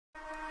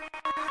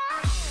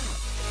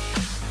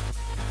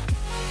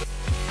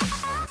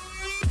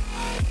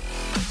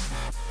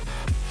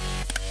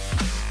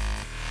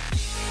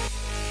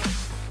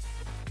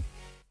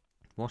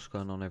What's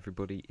going on,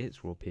 everybody?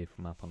 It's Rob here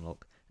from App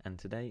Unlock, and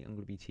today I'm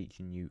going to be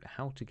teaching you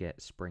how to get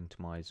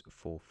Springtomize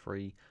for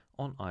free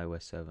on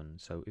iOS 7.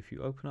 So if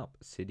you open up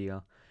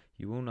Cydia,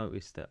 you will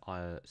notice that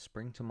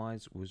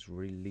Springtomize was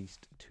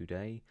released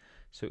today.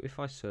 So if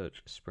I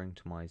search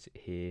Springtomize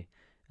here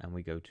and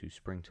we go to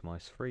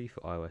Springtomize free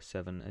for iOS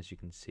 7, as you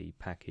can see,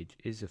 package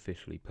is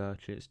officially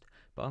purchased,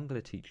 but I'm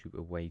going to teach you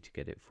a way to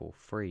get it for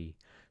free.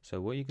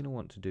 So what you're going to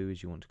want to do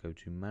is you want to go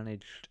to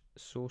Managed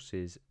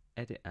Sources,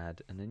 Edit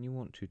Add, and then you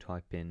want to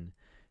type in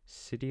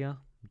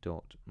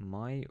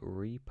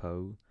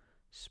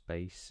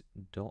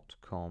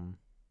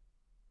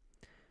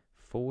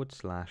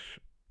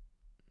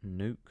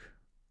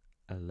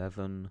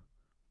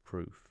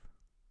proof,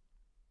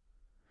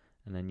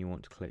 and then you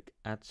want to click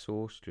Add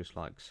Source just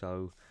like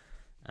so,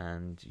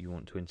 and you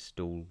want to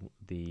install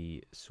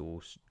the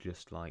source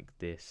just like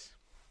this.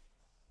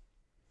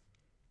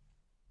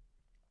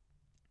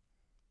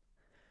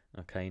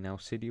 Okay, now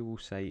Cydia will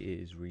say it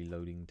is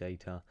reloading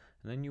data,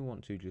 and then you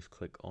want to just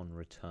click on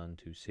Return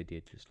to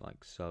Cydia just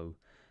like so.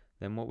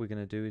 Then what we're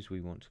going to do is we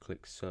want to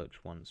click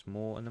Search once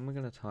more, and then we're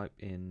going to type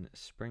in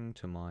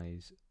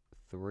Springtomize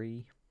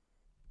 3.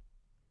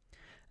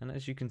 And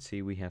as you can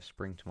see, we have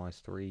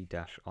Springtomize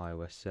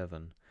 3-iOS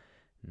 7.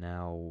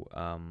 Now,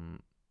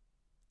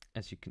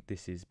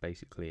 this is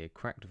basically a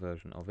cracked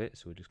version of it,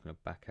 so we're just going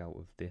to back out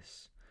of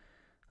this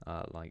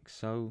like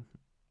so.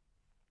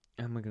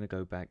 And we're going to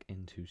go back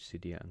into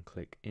Cydia and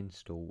click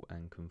Install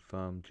and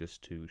Confirm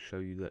just to show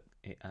you that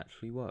it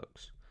actually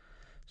works.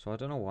 So I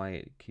don't know why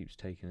it keeps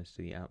taking us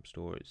to the App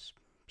Store, it's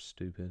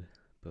stupid,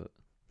 but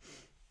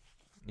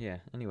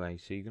yeah, anyway,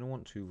 so you're going to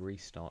want to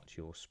restart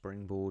your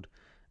Springboard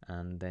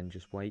and then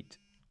just wait.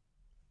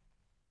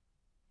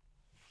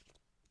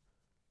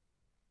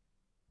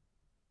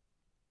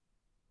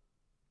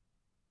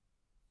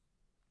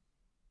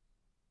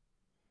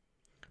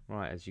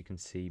 Right, as you can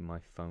see, my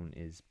phone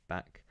is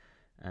back.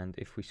 And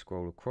if we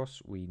scroll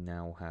across, we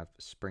now have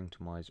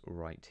Springtomize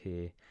right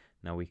here.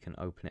 Now we can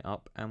open it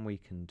up and we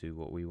can do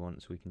what we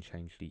want. So we can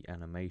change the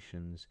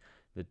animations,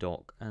 the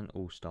dock, and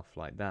all stuff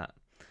like that.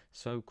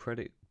 So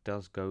credit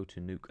does go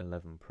to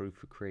Nuke11 Proof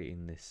for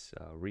creating this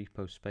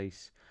repo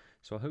space.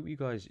 So I hope you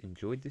guys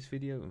enjoyed this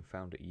video and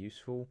found it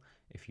useful.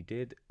 If you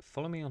did,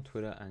 follow me on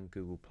Twitter and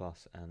Google+,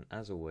 and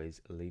as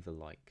always, leave a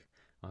like.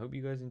 I hope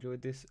you guys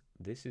enjoyed this.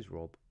 This is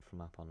Rob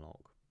from App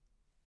Unlock.